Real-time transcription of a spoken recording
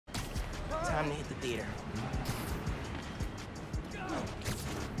Time to hit the theater.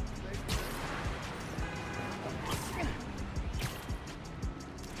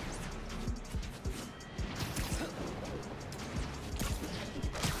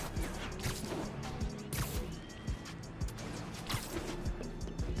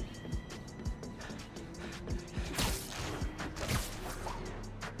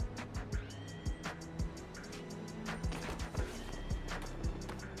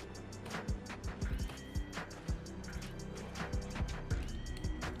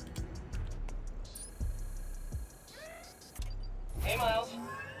 Hey Miles,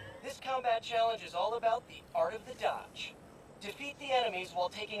 this combat challenge is all about the art of the dodge. Defeat the enemies while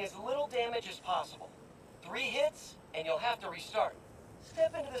taking as little damage as possible. 3 hits, and you'll have to restart.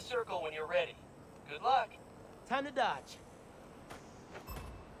 Step into the circle when you're ready. Good luck. Time to dodge.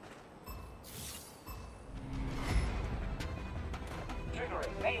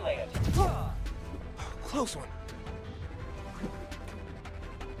 Triggering melee it. Close one.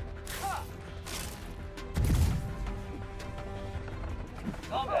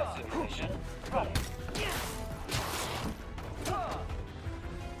 Combat simulation running.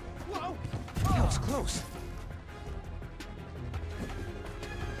 Whoa! That was close.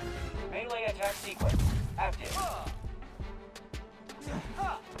 Melee attack sequence active.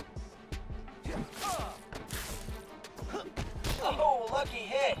 Oh, lucky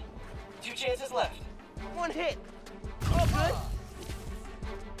hit. 2 chances left. 1 hit. All good.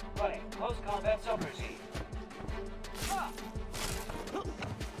 Running close combat subroutine.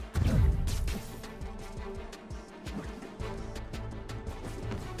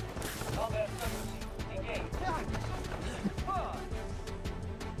 Combat subroutine engage.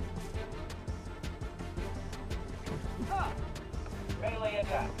 Melee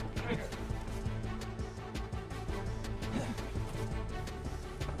attack trigger.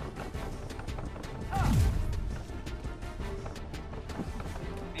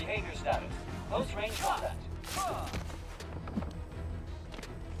 Behavior status. Close range combat.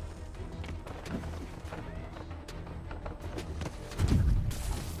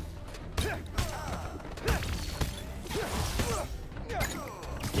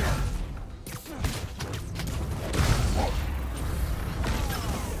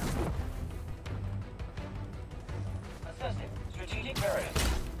 Assessing strategic variance.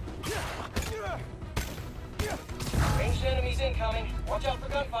 Ranged enemies incoming. Watch out for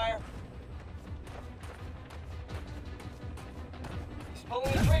gunfire. He's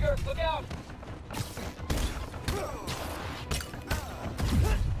pulling the trigger. Look out!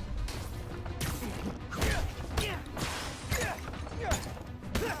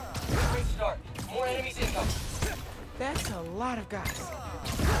 Great start. More enemies incoming. That's a lot of guys.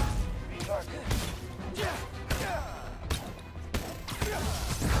 Retard.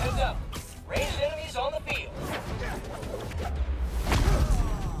 Heads up. Ranged enemies on the field.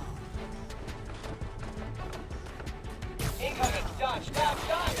 Incoming. Dodge, dodge,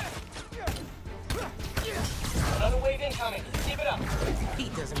 dodge. Another wave incoming. Keep it up.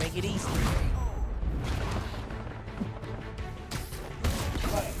 Heat doesn't make it easy.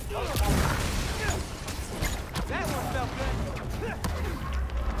 Running. Close combat. That one felt good.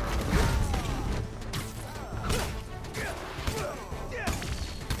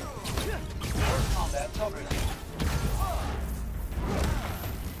 Combat subroutine.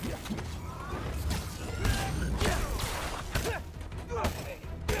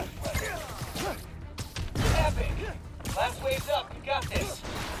 Epic! Last wave's up. You got this.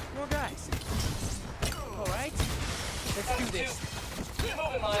 More guys. All right. Let's do this. Keep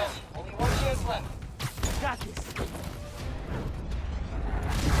moving, Miles. Only 1 chance left. Got this.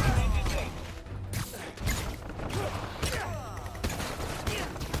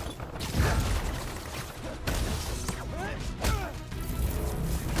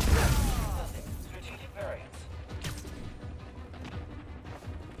 Strategic variance.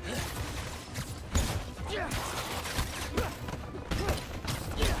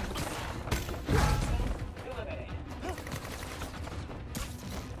 Eliminate.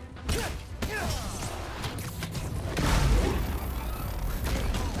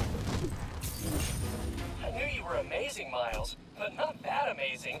 I knew you were amazing, Miles, but not that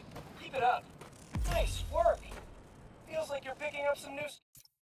amazing. Keep it up. Nice work. Feels like you're picking up some new...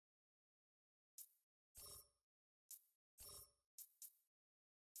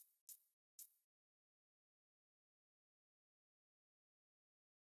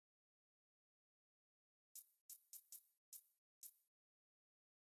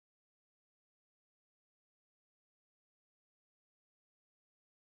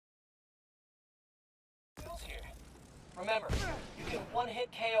 skills here. Remember, you can one-hit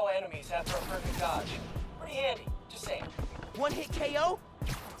KO enemies after a perfect dodge. Pretty handy, just saying. One hit KO?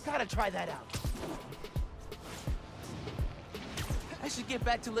 Gotta try that out. I should get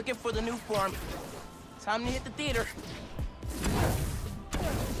back to looking for the new form. Time to hit the theater.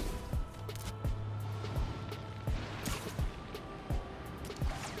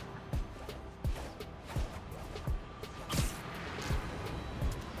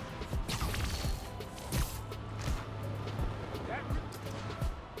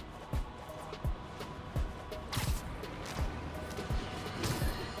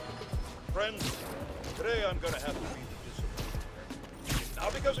 Friends, today I'm gonna have to be the disciplinarian.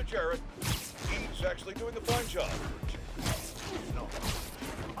 Not because of Jared. He's actually doing a fine job. No,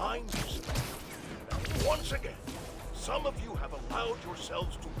 I'm disciplinarian. Once again, some of you have allowed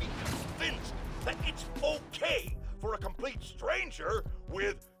yourselves to be convinced that it's okay for a complete stranger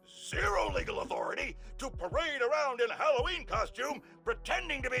with zero legal authority to parade around in a Halloween costume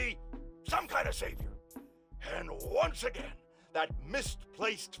pretending to be some kind of savior. And once again, that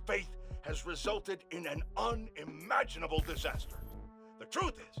misplaced faith has resulted in an unimaginable disaster. The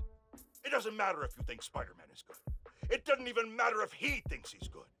truth is, it doesn't matter if you think Spider-Man is good. It doesn't even matter if he thinks he's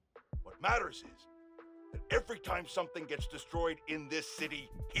good. What matters is that every time something gets destroyed in this city,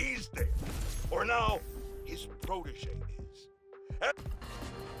 he's there. Or now, his protege is.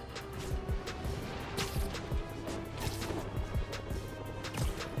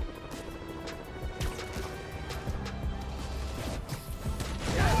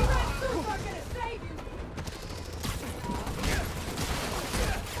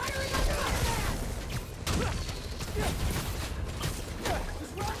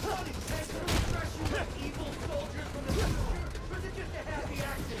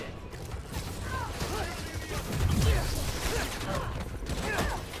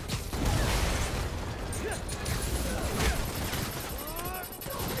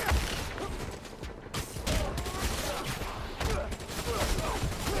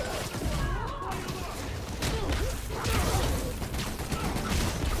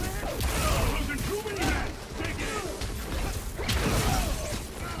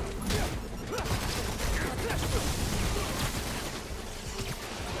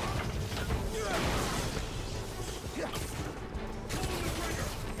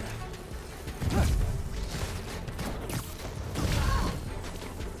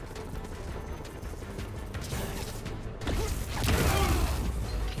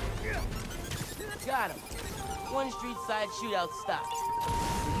 Got him. One street side shootout stopped.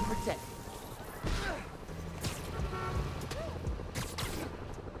 City protected.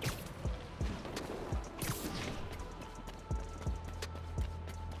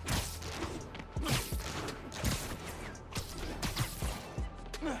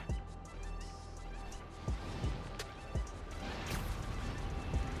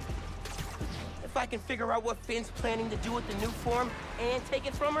 If I can figure out what Finn's planning to do with the new form and take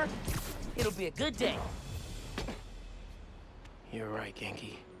it from her, it'll be a good day. You're right,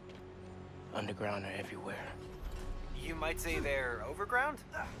 Genki. Underground are everywhere. You might say they're overground?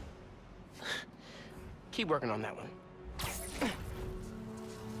 Keep working on that one.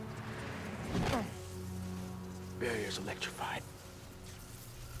 Barrier's electrified.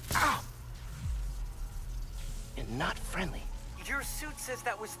 Ow! And not friendly. Your suit says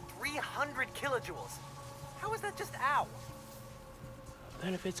that was 300 kilojoules. How is that just ow?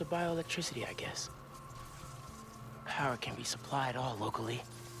 Benefits of bioelectricity, I guess. Power can be supplied all locally.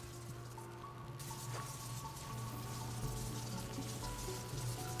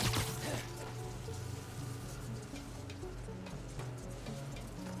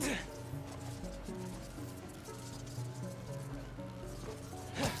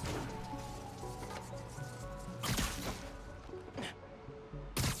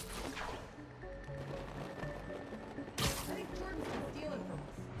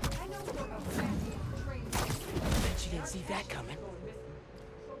 See that coming.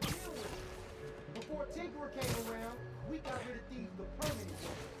 Before Tinkerer came around, we got rid of thieves the permanent way.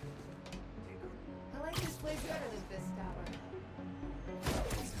 I like this place better than this tower.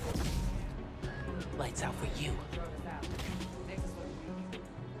 Lights out for you.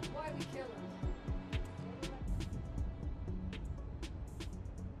 Why we kill him?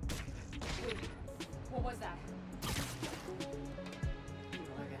 Wait, what was that?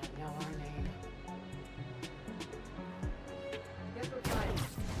 People are gonna know our name. Guess we're fine.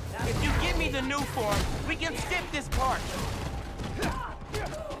 If you give me the new form, we can skip this part. Kill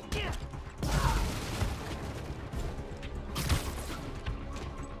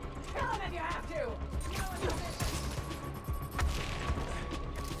him if you have to!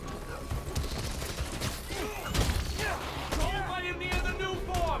 Don't let him near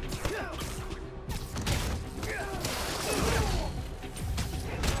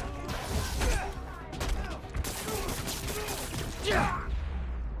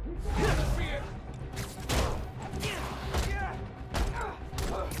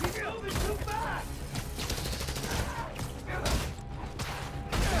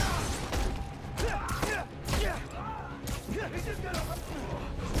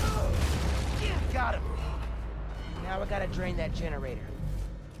drain that generator.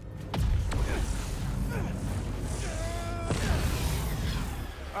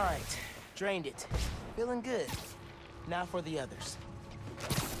 All right, drained it. Feeling good. Now for the others.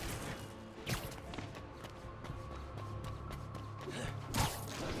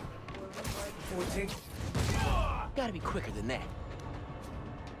 Gotta be quicker than that.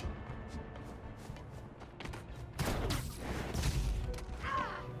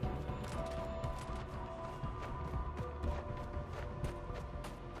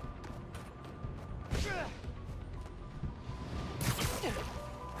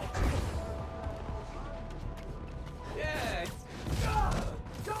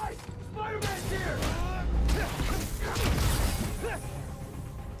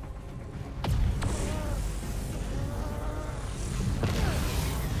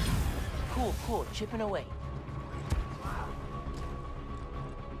 Cool, chipping away.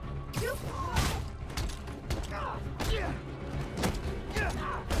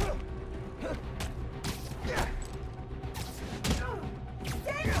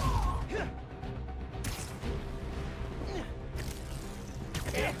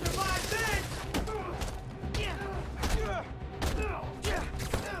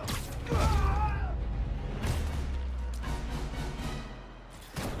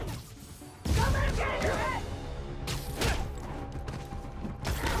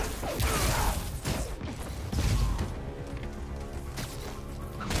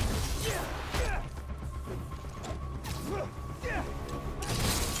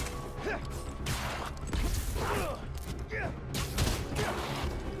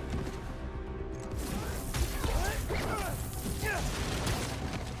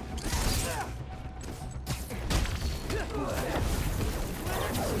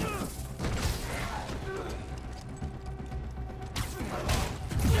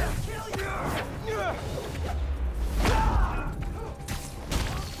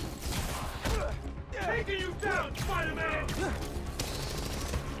 Taking you down, Spider-Man!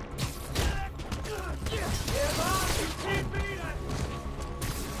 Give up! You can't beat us!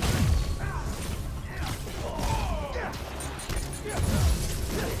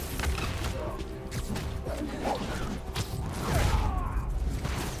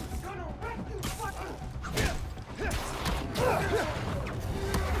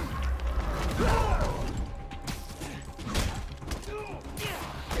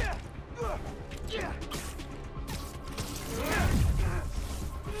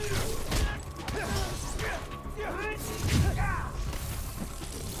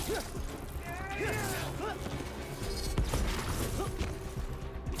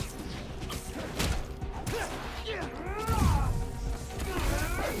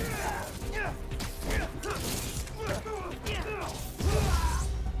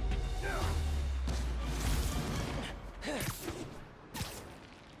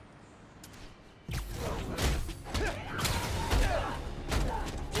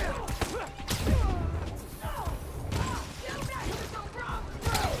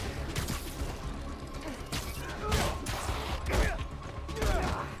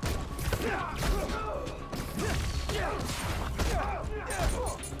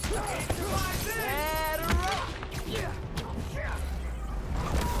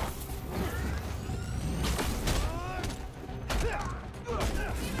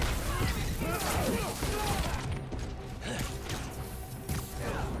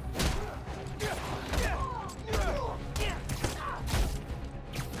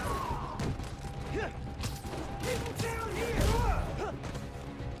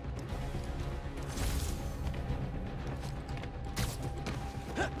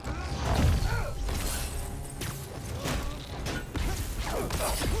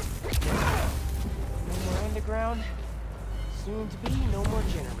 Soon to be no more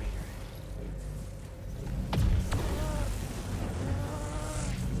generator.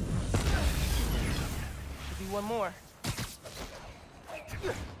 Should be one more.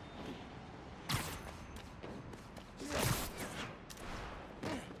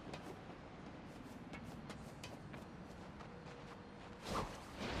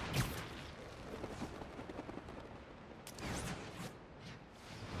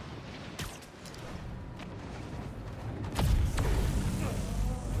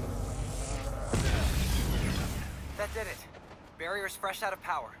 That did it. Barrier's fresh out of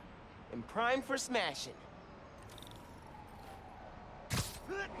power. And primed for smashing.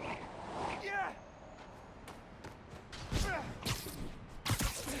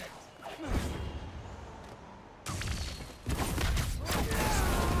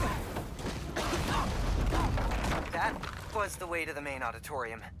 That was the way to the main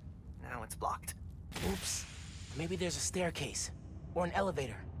auditorium. Now it's blocked. Oops. Maybe there's a staircase. Or an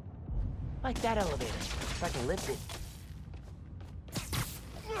elevator. Like that elevator, if I can lift it.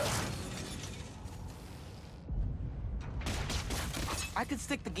 I could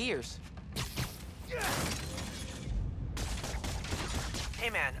stick the gears. Hey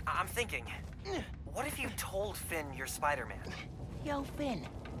man, I'm thinking. What if you told Finn you're Spider-Man? Yo, Finn.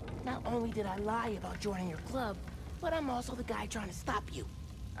 Not only did I lie about joining your club, but I'm also the guy trying to stop you.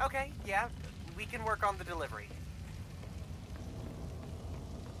 Okay, yeah, we can work on the delivery.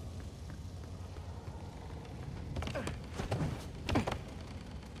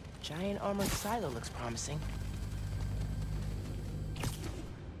 Giant armored silo looks promising.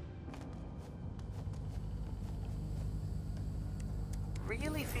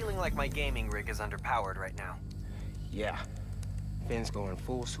 Really feeling like my gaming rig is underpowered right now. Yeah. Finn's going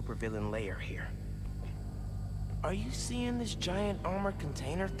full supervillain layer here. Are you seeing this giant armored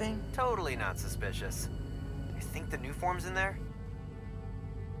container thing? Totally not suspicious. You think the new form's in there?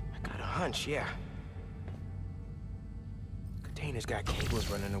 I got a hunch, yeah. Container's got cables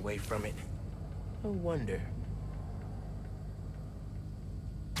running away from it. No wonder.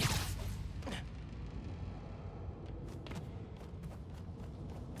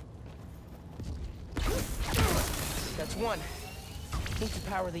 That's one. Need to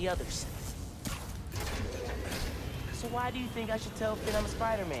power the others. So why do you think I should tell Finn I'm a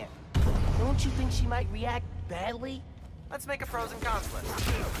Spider-Man? Don't you think she might react badly? Let's make a pros and cons list.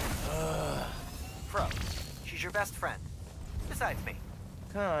 Pro, she's your best friend. Besides me.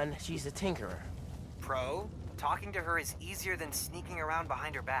 Con, she's a tinkerer. Pro, talking to her is easier than sneaking around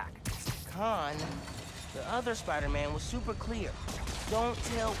behind her back. Con, the other Spider-Man was super clear. Don't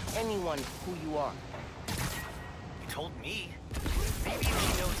tell anyone who you are. You told me. Maybe if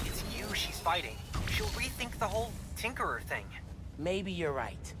she knows it's you she's fighting, she'll rethink the whole tinkerer thing. Maybe you're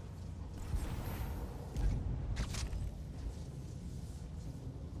right.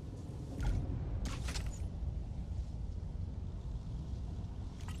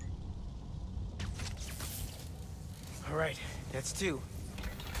 All right, that's two.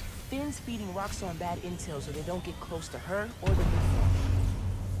 Finn's feeding Roxxon bad intel so they don't get close to her or the uniform.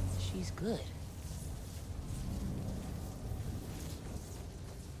 She's good.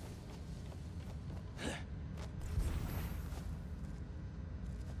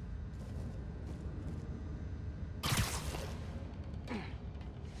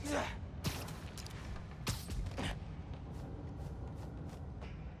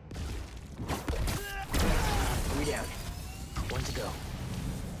 Three down. One to go.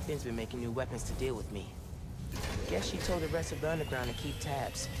 Finn's been making new weapons to deal with me. Guess she told the rest of the underground to keep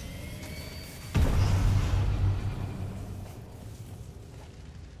tabs.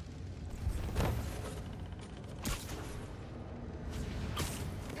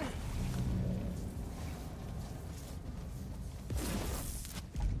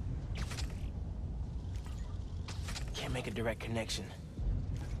 Can't make a direct connection.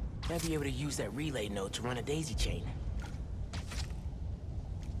 Might be able to use that relay node to run a daisy chain.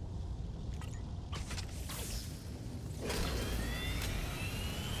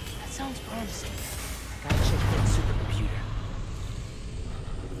 That sounds promising. Gotta check Finn's supercomputer.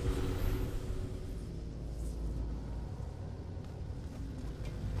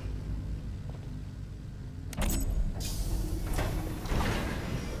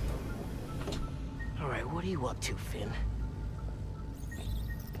 All right, what are you up to, Finn?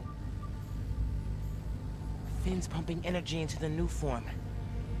 Finn's pumping energy into the new form,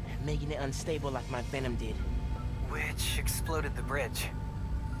 making it unstable like my venom did. Which exploded the bridge.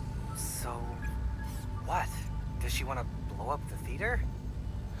 So, what? Does she want to blow up the theater?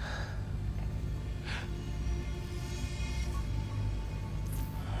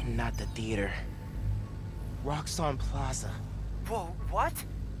 Not the theater. Roxxon Plaza. Whoa, what?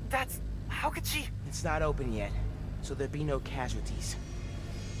 That's... how could she... It's not open yet, so there'll be no casualties.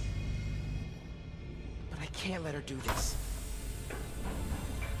 But I can't let her do this.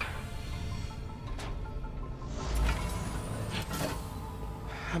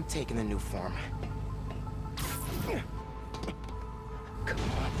 I'm taking the new form. Come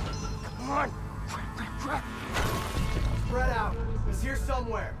on. Come on. Spread out. He's here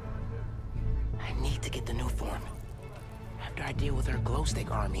somewhere. I need to get the new form. After I deal with her glow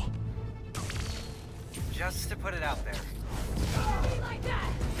stick army. Just to put it out there. Like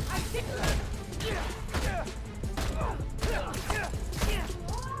that! I think...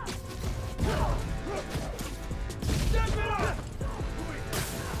 Step it up!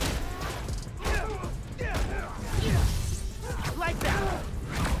 Like that!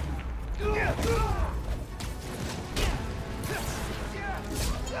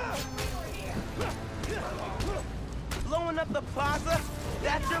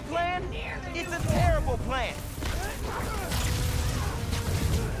 plan? It's a terrible plan.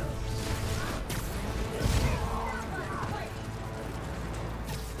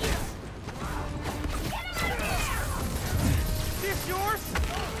 This yours?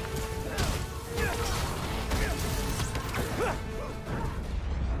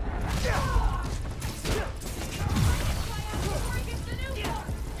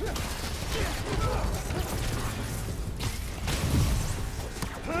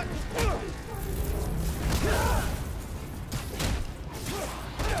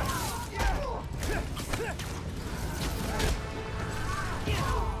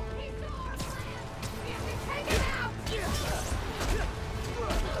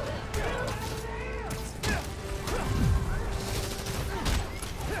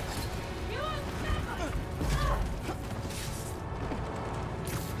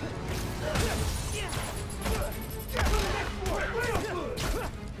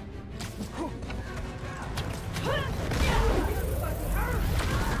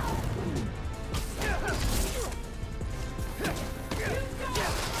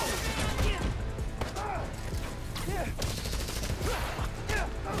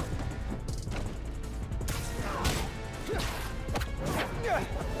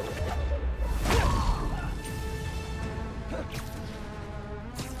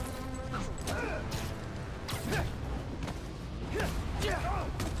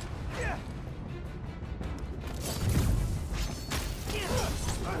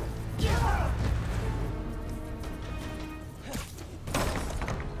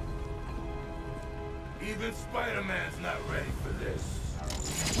 Even Spider-Man's not ready for this.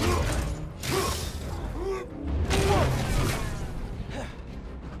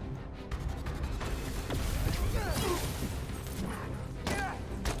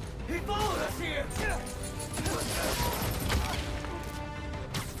 He followed us here!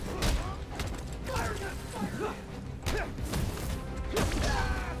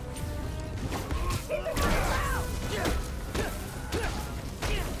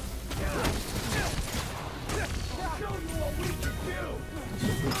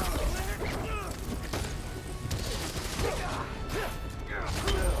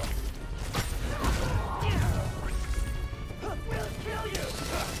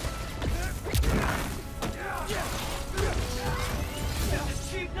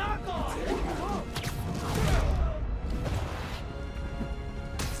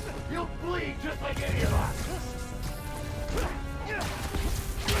 You'll bleed just like any of us!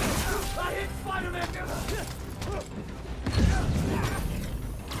 I hit Spider-Man!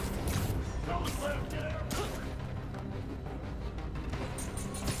 Don't let him get out!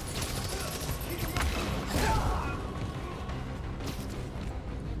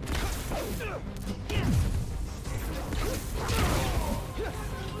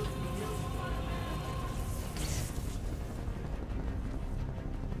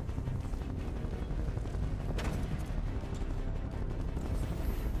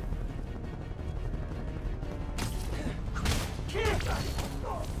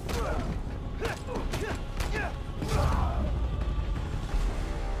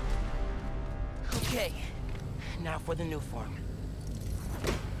 Okay, now for the new form.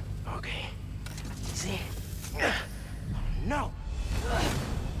 Okay, see? Oh, no!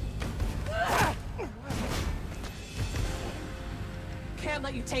 Can't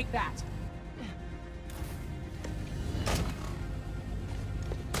let you take that.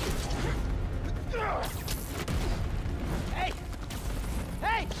 Hey!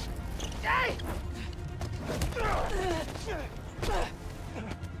 Hey! Hey!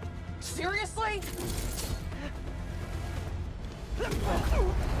 Seriously?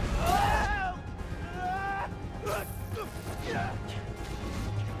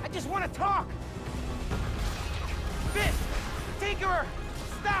 I just want to talk! Fist! Tinkerer!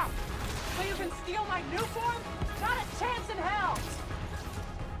 Stop! So you can steal my new form? Not a chance in hell!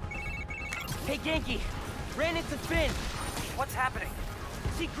 Hey, Genki! Ran into Finn! What's happening?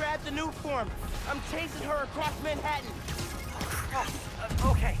 She grabbed the new form! I'm chasing her across Manhattan! Crap.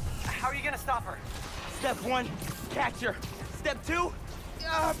 Okay. How are you gonna stop her? Step 1, catch her. Step 2,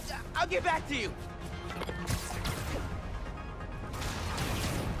 I'll get back to you.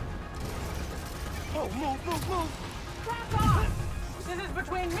 Oh, move! Rock on! This is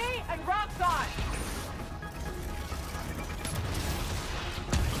between me and Roxxon!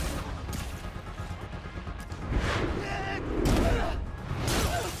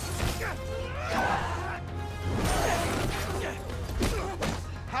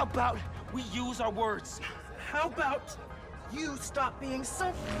 How about we use our words? How about you stop being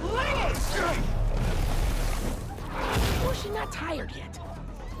so flingy? Or is she not tired yet?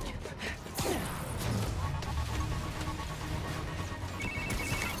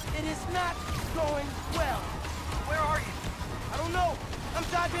 not going well. Where are you? I don't know. I'm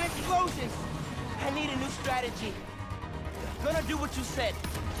dodging explosions. I need a new strategy. Gonna do what you said.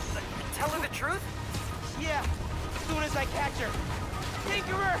 Tell her the truth? Yeah, as soon as I catch her.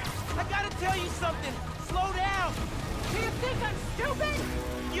 Tinkerer, I gotta tell you something. Slow down. Do you think I'm stupid?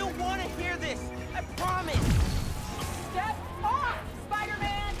 You wanna hear this. I promise. Step off,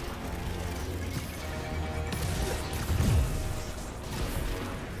 Spider-Man!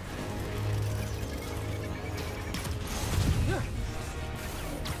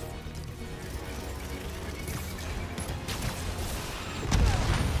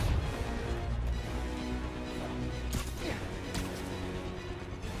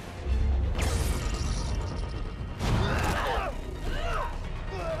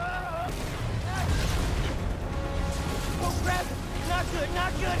 Oh crap! Not good,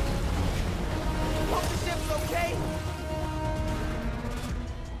 not good! Hope the ship's okay.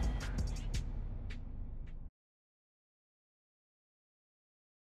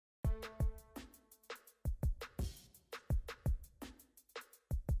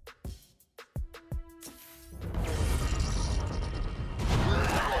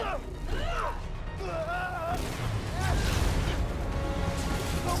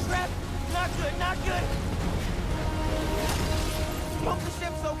 Oh crap! Not good, not good! Hope the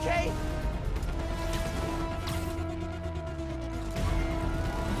ship's okay.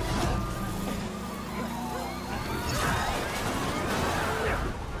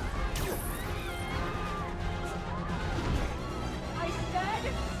 I said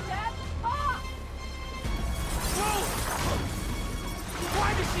step off! Whoa! Why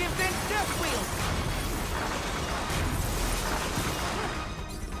did she invent death wheels?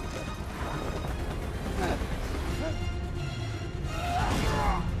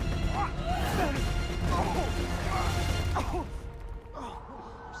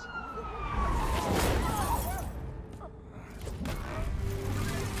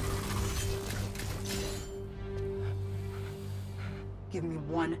 Give me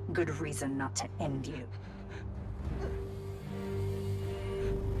one good reason not to end you.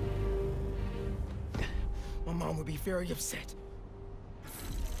 My mom would be very upset.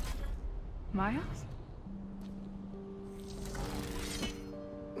 Miles?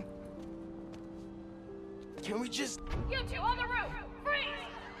 Can we just... You two on the roof! Freeze!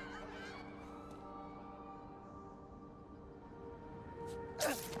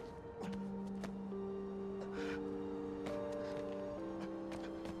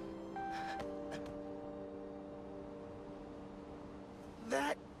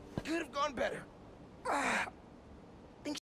 That could have gone better. Ah.